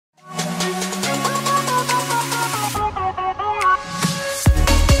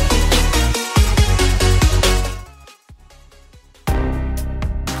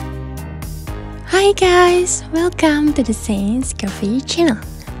Hey guys, welcome to the Saints Coffee channel.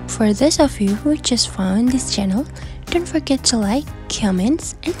 For those of you who just found this channel, don't forget to like,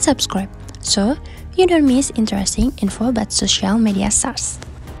 comment, and subscribe so you don't miss interesting info about social media stars.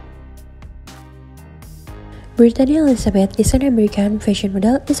 Brittany Elizabeth is an American fashion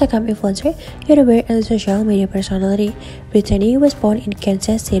model, Instagram influencer, YouTuber, and social media personality. Brittany was born in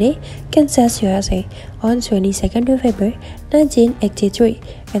Kansas City, Kansas, USA on 22nd November 1983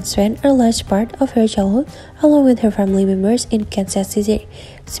 and spent a large part of her childhood along with her family members in Kansas City.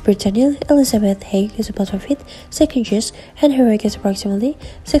 Brittany Elizabeth Haig is about 5 feet 6 inches and her weight is approximately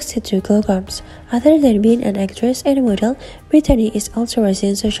 62 kilograms. Other than being an actress and a model, Brittany is also a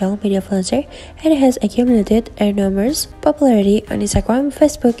resident social media influencer and has accumulated enormous popularity on Instagram,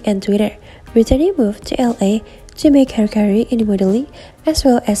 Facebook, and Twitter. Brittany moved to LA to make her career in modeling as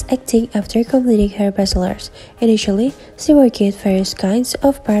well as acting after completing her bachelor's. Initially, she worked various kinds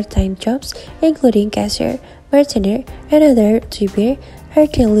of part-time jobs including cashier, bartender, and other to pay her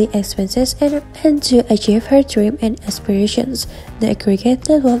daily expenses and to achieve her dream and aspirations. The aggregate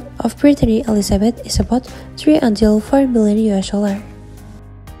net worth of Brittany Elizabeth is about 3 until 4 million US$.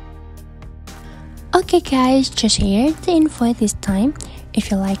 Okay guys, just here the info this time.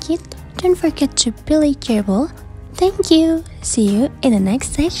 If you like it, don't forget to be like shareable. Thank you. See you in the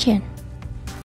next section.